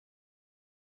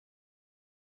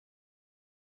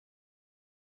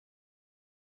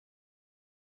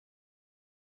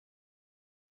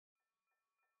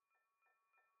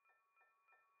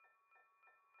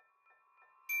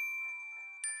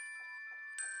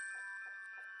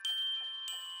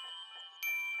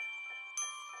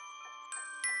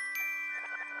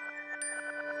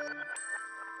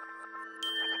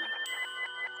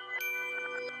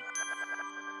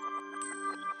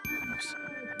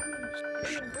Poum,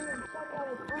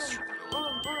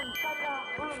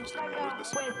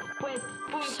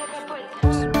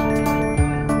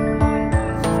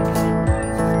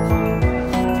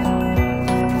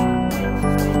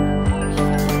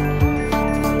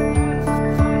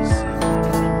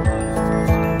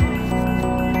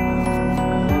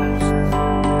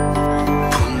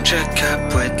 Tchaka,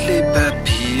 Pouet, les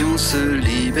papillons se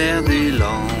libèrent des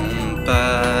lampadaires.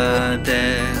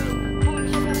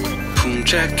 Poum,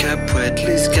 Tchaka, Pouet,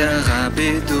 les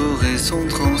scarabées dorés sont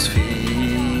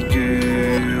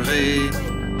transfigurés.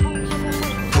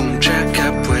 Poum,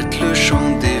 Tchaka, Pouet, le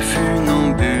chant des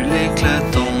funambules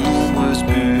éclate en nombreuses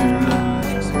bulles.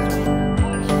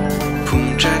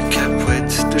 Poum, Tchaka, Pouet,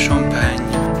 de champagne.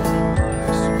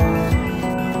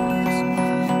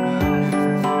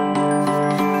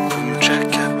 Poum,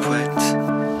 Tchaka, Pouet.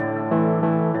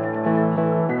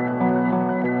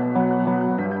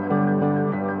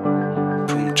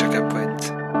 Poum, Tchaka, Pouet,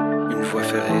 une voie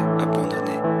ferrée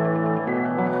abandonnée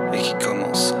et qui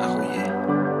commence à rouiller.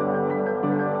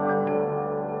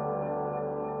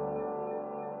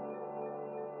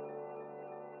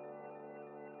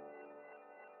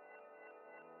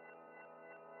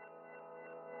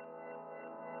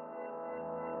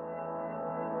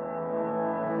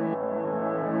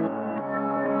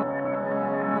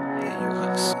 Et il y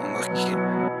aura son mot qui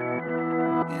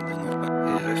et non, pas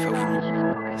et ref à vous.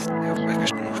 C'est pas que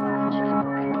je mange.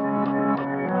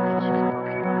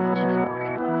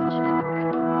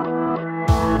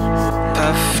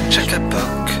 Paf, Tchaka,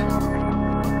 poc,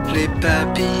 les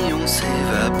papillons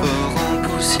s'évaporent en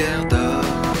poussière d'or.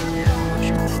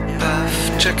 Paf,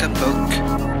 Tchaka, poc,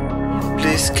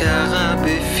 les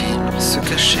scarabées filent se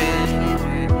cacher.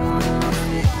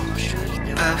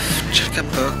 Paf, Tchaka,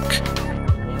 poc,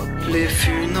 les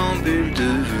funambules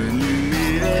devenus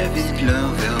muets vident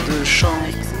leur verre de chant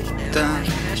d'un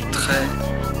trait.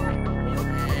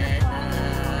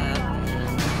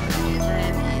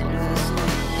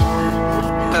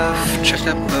 Paf,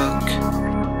 Tchaka, poc,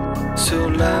 sur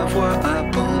la voie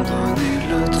abandonnée,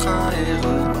 le train est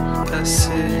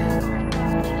repassé.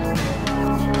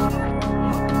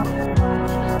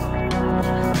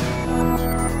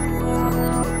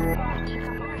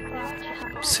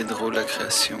 C'est drôle la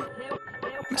création,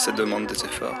 mais ça demande des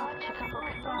efforts.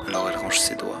 Alors elle range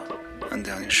ses doigts, un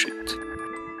dernier chute,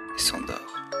 et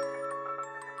s'endort.